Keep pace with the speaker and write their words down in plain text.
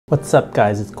What's up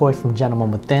guys, it's Koi from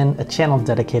Gentleman Within, a channel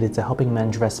dedicated to helping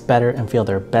men dress better and feel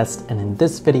their best. And in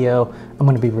this video, I'm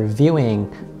going to be reviewing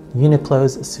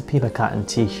UNIQLO's Supima cotton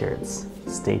t-shirts.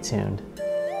 Stay tuned.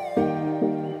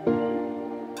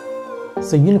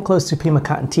 So UNIQLO's Supima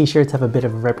cotton t-shirts have a bit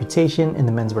of a reputation in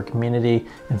the menswear community.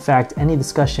 In fact, any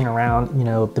discussion around,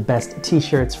 the best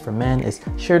t-shirts for men is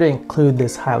sure to include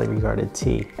this highly regarded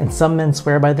tee. And some men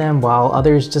swear by them while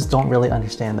others just don't really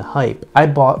understand the hype. I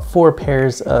bought 4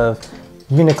 pairs of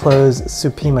UNIQLO's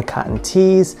Supima cotton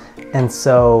tees, and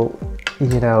so,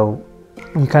 you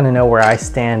kind of know where I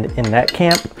stand in that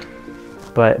camp.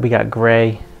 But we got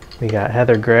gray, we got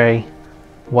heather gray,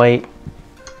 white,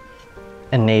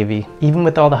 and navy. Even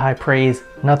with all the high praise,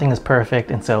 nothing is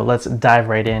perfect, and so let's dive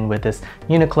right in with this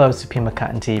UNIQLO Supima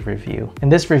cotton tee review. In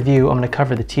this review, I'm going to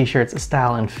cover the t-shirt's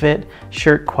style and fit,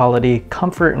 shirt quality,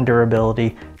 comfort and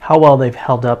durability, how well they've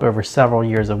held up over several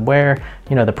years of wear,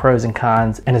 the pros and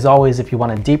cons. And as always, if you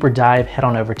want a deeper dive, head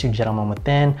on over to Gentleman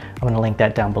Within. I'm going to link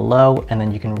that down below, and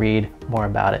then you can read more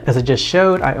about it. As I just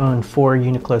showed, I own 4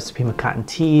 UNIQLO Supima cotton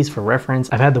tees for reference.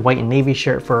 I've had the white and navy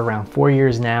shirt for around 4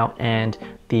 years now, and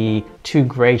the 2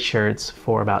 gray shirts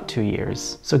for about 2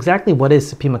 years. So exactly what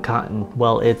is Supima cotton?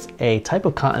 Well, it's a type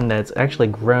of cotton that's actually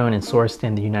grown and sourced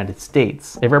in the United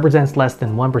States. It represents less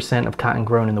than 1% of cotton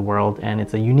grown in the world, and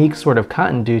it's a unique sort of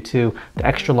cotton due to the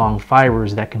extra long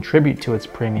fibers that contribute to its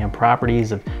premium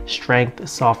properties of strength,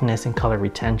 softness, and color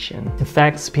retention. In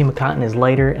fact, Supima cotton is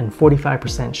lighter and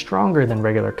 45% stronger than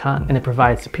regular cotton, and it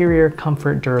provides superior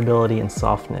comfort, durability, and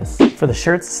softness. For the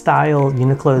shirt's style,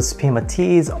 UNIQLO's Supima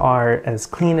tees are as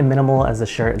clean and minimal as the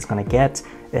shirt is going to get.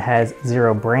 It has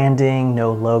 0 branding,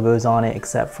 no logos on it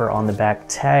except for on the back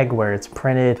tag where it's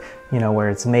printed, where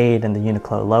it's made, and the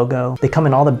UNIQLO logo. They come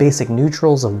in all the basic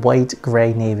neutrals of white,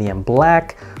 gray, navy, and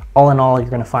black. All in all, you're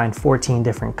going to find 14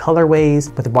 different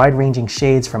colorways with wide-ranging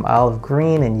shades from olive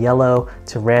green and yellow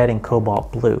to red and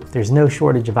cobalt blue. There's no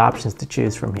shortage of options to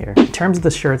choose from here. In terms of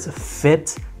the shirt's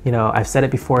fit, I've said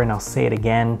it before and I'll say it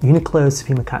again. UNIQLO's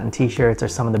Supima cotton t-shirts are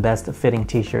some of the best fitting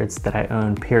t-shirts that I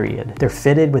own, period. They're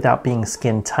fitted without being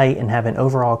skin tight and have an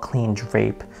overall clean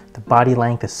drape. The body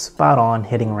length is spot on,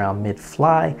 hitting around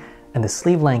mid-fly, and the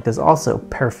sleeve length is also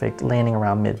perfect, landing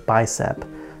around mid-bicep.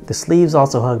 The sleeves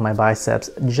also hug my biceps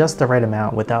just the right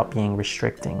amount without being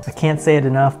restricting. I can't say it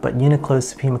enough, but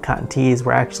UNIQLO's Supima cotton tees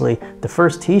were actually the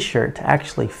first t-shirt to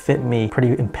actually fit me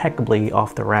pretty impeccably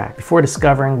off the rack. Before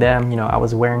discovering them, I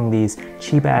was wearing these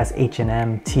cheap-ass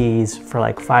H&M tees for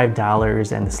like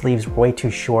 $5, and the sleeves were way too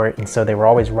short, and so they were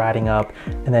always riding up,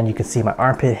 and then you could see my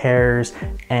armpit hairs,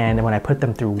 and when I put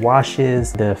them through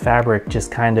washes, the fabric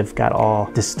just kind of got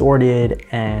all distorted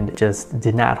and just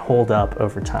did not hold up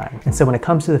over time. And so when it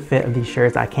comes to the fit of these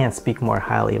shirts, I can't speak more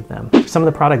highly of them. For some of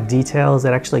the product details,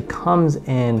 it actually comes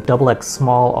in XXX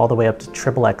small all the way up to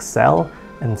XXXL.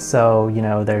 And so,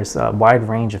 there's a wide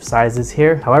range of sizes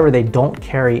here. However, they don't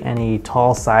carry any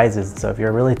tall sizes. So if you're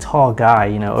a really tall guy,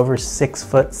 over 6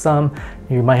 foot some,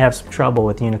 you might have some trouble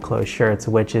with UNIQLO shirts,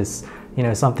 which is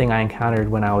something I encountered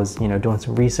when I was, doing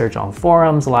some research on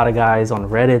forums. A lot of guys on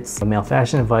Reddit's Male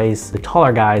Fashion Advice, the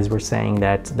taller guys were saying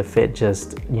that the fit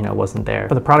just, wasn't there.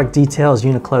 For the product details,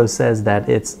 UNIQLO says that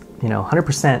it's, 100%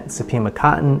 Supima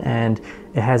cotton, and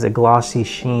it has a glossy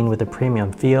sheen with a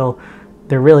premium feel.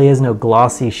 There really is no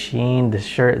glossy sheen. The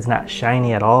shirt is not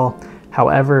shiny at all.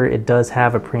 However, it does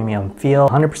have a premium feel.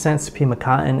 100% Supima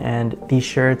cotton, and these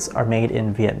shirts are made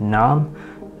in Vietnam,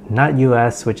 not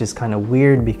US, which is kind of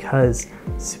weird because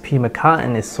Supima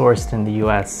cotton is sourced in the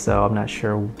US, so I'm not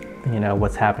sure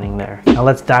what's happening there. Now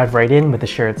let's dive right in with the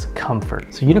shirt's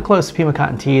comfort. So UNIQLO Supima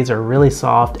cotton tees are really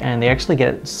soft, and they actually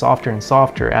get softer and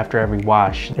softer after every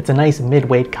wash. It's a nice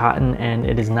mid-weight cotton, and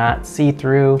it is not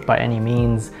see-through by any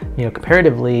means.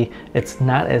 Comparatively, it's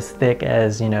not as thick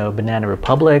as Banana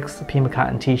Republic's Supima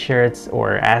cotton t-shirts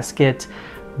or Asket,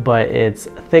 but it's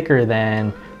thicker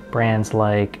than brands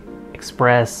like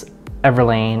Express,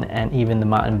 Everlane, and even the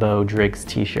Mott & Bow Driggs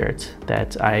t-shirt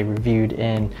that I reviewed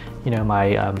in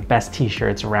my best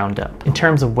t-shirts roundup. In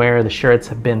terms of wear, the shirts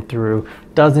have been through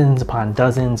dozens upon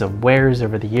dozens of wears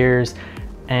over the years,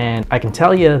 and I can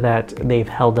tell you that they've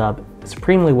held up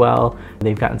supremely well.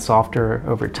 They've gotten softer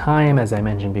over time, as I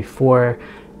mentioned before,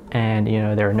 and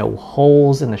there are no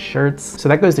holes in the shirts. So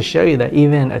that goes to show you that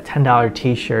even a $10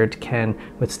 t-shirt can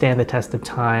withstand the test of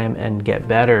time and get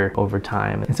better over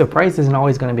time. And so price isn't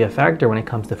always going to be a factor when it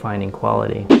comes to finding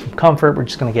quality. From comfort, we're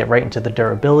just going to get right into the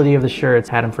durability of the shirts.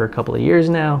 Had them for a couple of years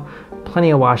now,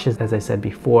 plenty of washes, as I said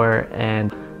before,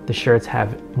 and The shirts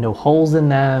have no holes in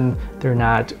them. They're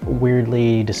not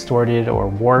weirdly distorted or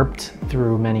warped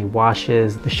through many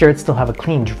washes. The shirts still have a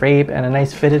clean drape and a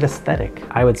nice fitted aesthetic.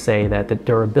 I would say that the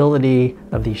durability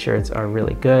of these shirts are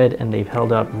really good and they've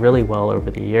held up really well over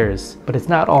the years. But it's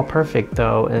not all perfect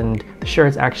though, and the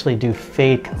shirts actually do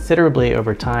fade considerably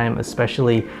over time,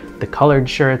 especially the colored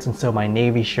shirts. And so my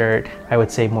navy shirt, I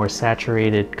would say more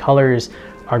saturated colors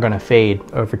are gonna fade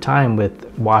over time with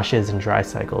washes and dry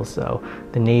cycles. So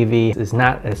the navy is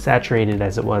not as saturated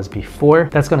as it was before.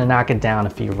 That's gonna knock it down a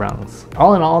few rungs.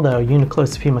 All in all though, UNIQLO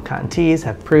Supima cotton tees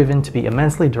have proven to be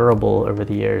immensely durable over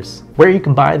the years. Where you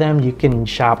can buy them, you can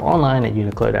shop online at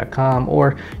uniqlo.com,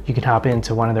 or you can hop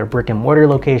into one of their brick and mortar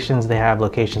locations. They have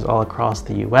locations all across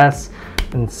the US.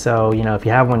 And so, you know, if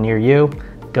you have one near you,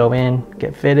 go in,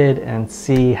 get fitted, and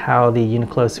see how the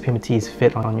UNIQLO Supima tees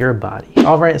fit on your body.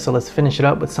 All right, so let's finish it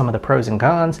up with some of the pros and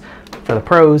cons. For the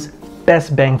pros,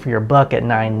 best bang for your buck at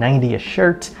 $9.90 a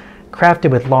shirt,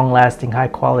 crafted with long-lasting,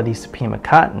 high-quality Supima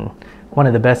cotton. One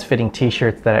of the best fitting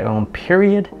t-shirts that I own,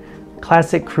 period.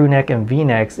 Classic crew neck and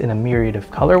v-necks in a myriad of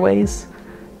colorways.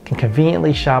 Can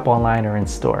conveniently shop online or in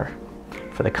store.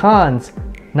 For the cons,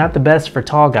 not the best for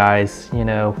tall guys, you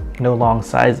know, no long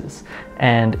sizes.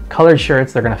 And colored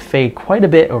shirts, they're gonna fade quite a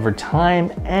bit over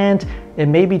time, and it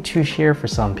may be too sheer for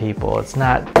some people. It's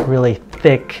not really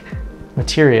thick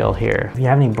material here. If you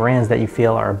have any brands that you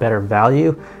feel are a better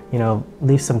value, you know,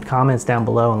 leave some comments down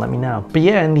below and let me know. But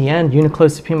yeah, in the end, UNIQLO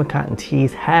Supima cotton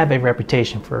tees have a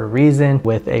reputation for a reason.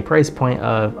 With a price point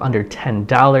of under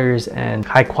 $10 and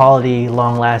high quality,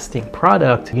 long lasting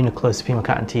product, UNIQLO Supima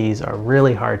cotton tees are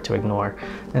really hard to ignore.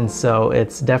 And so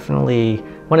it's definitely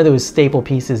one of those staple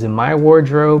pieces in my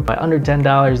wardrobe. By under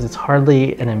 $10, it's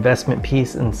hardly an investment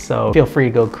piece. And so feel free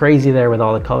to go crazy there with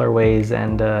all the colorways.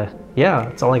 And yeah,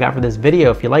 that's all I got for this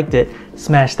video. If you liked it,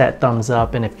 smash that thumbs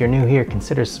up. And if you're new here,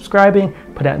 consider subscribing.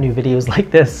 Put out new videos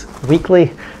like this weekly.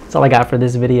 That's all I got for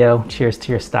this video. Cheers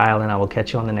to your style, and I will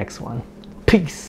catch you on the next one. Peace.